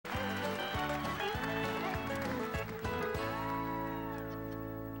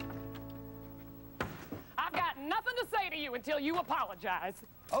nothing to say to you until you apologize.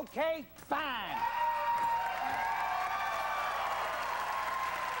 Okay, fine.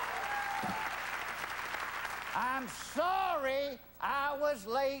 I'm sorry I was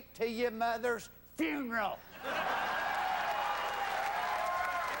late to your mother's funeral.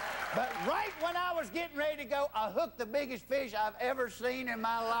 But right when I was getting ready to go, I hooked the biggest fish I've ever seen in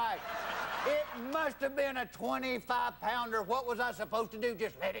my life. It must have been a 25-pounder. What was I supposed to do?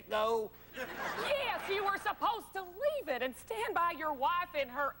 Just let it go? Yes, you were supposed to leave it and stand by your wife in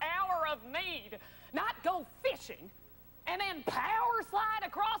her hour of need, not go fishing and then power slide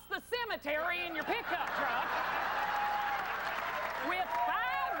across the cemetery in your pickup truck with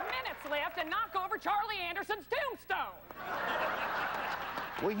 5 minutes left and knock over Charlie Anderson's tombstone.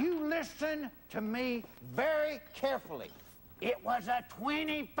 Will you listen to me very carefully? It was a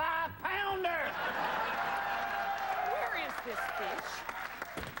 25-pounder. Where is this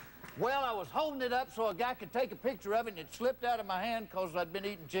fish? Well, I was holding it up so a guy could take a picture of it, and it slipped out of my hand because I'd been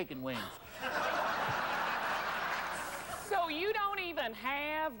eating chicken wings. So you don't even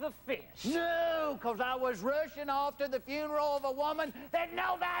have the fish? No, because I was rushing off to the funeral of a woman that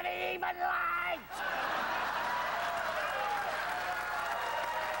nobody even liked.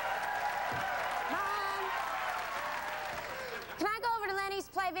 Can I go over to Lenny's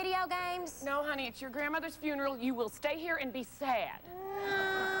to play video games? No, honey, it's your grandmother's funeral. You will stay here and be sad.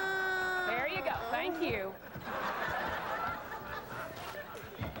 There you go. Thank you.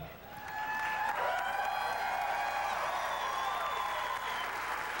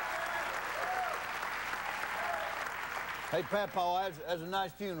 Hey, Papaw, that was a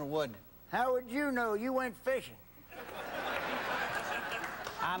nice funeral, wasn't it? How would you know? You went fishing.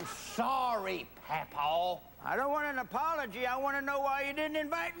 I'm sorry, Papaw. I don't want an apology. I want to know why you didn't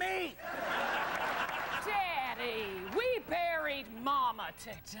invite me. Daddy, we buried Mama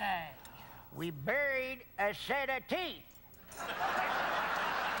today. We buried a set of teeth.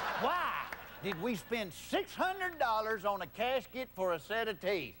 Why did we spend $600 on a casket for a set of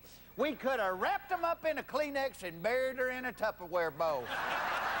teeth? We could have wrapped them up in a Kleenex and buried her in a Tupperware bowl.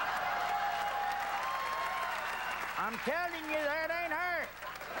 I'm telling you, that ain't her.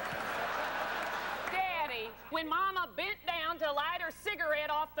 Daddy, when Mama bent down to light her cigarette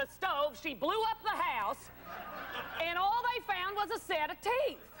off the stove, she blew up the house, and all they found was a set of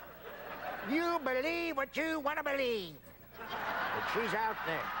teeth. You believe what you want to believe. But she's out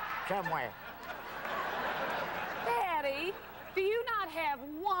there, somewhere. Daddy, do you not have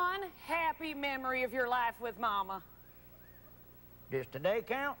one happy memory of your life with Mama? Does today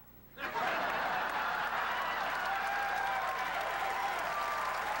count?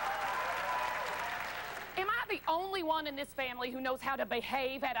 Am I the only one in this family who knows how to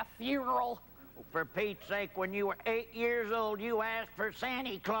behave at a funeral? For Pete's sake, when you were 8 years old, you asked for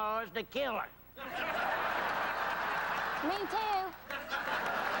Santa Claus to kill her. Me too.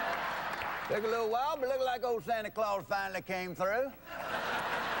 Took a little while, but looked like old Santa Claus finally came through.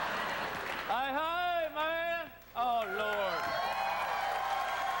 Hey, hey, man. Oh, Lord.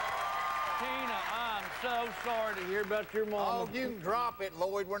 Tina, I'm so sorry to hear about your mom. Oh, you can drop it,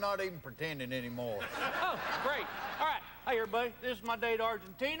 Lloyd. We're not even pretending anymore. Oh, great. All right. Hey, everybody. This is my date,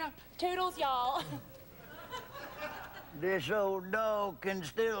 Argentina. Toodles, y'all. This old dog can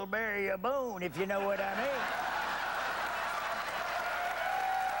still bury a bone, if you know what I mean.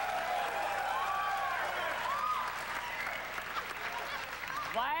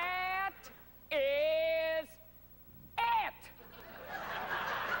 That is it!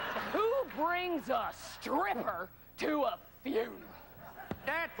 Who brings a stripper to a funeral?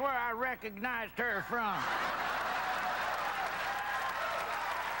 That's where I recognized her from.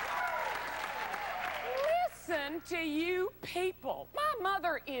 Listen to you people. My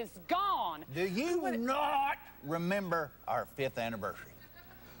mother is gone. Do you not remember our 5th anniversary?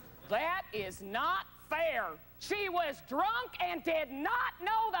 That is not fair. She was drunk and did not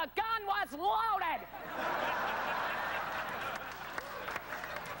know the gun was loaded.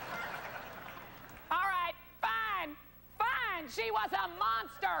 All right, fine, fine. She was a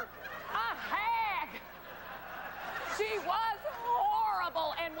monster, a hag. She was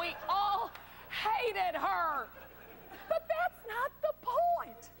horrible, and we all hated her. But that's not the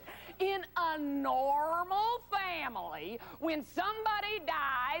point. In a normal family, when somebody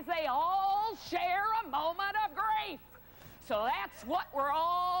dies, they all share a moment of grief. So that's what we're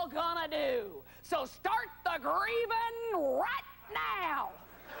all gonna do. So start the grieving right now.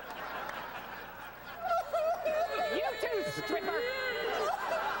 You too, stripper.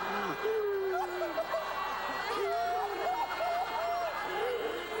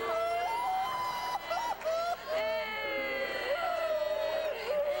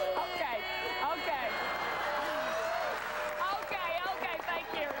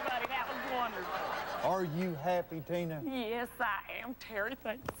 happy, Tina? Yes, I am, Terry.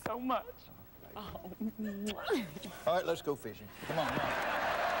 Thank you so much. Oh. All right, let's go fishing. Come on, now.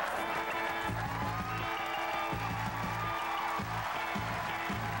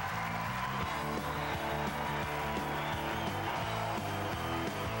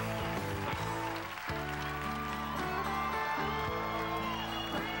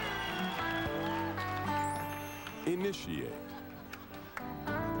 Initiate.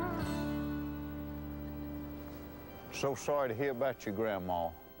 So sorry to hear about your grandma.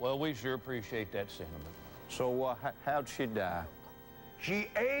 Well, we sure appreciate that sentiment. So, how'd she die? She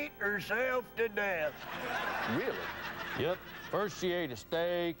ate herself to death. Really? Yep. First she ate a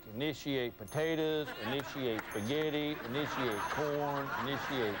steak, initiate potatoes, initiate spaghetti, initiate corn,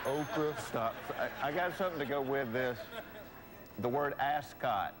 initiate okra. Stop. I got something to go with this. The word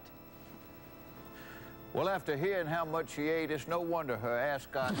ascot. Well, after hearing how much she ate, it's no wonder her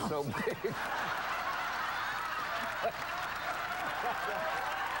ascot's so big.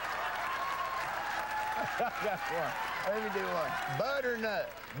 I got one. Let me do one. Butternut,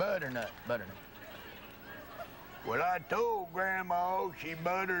 butternut, butternut. Well, I told Grandma she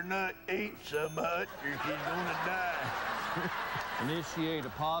better not eat so much or she's gonna die. Initiate a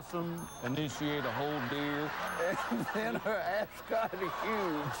possum, initiate a whole deer. And then her ascot is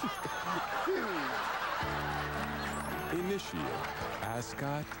huge. Huge. Initiate.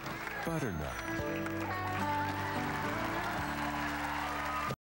 Ascot. Butternut.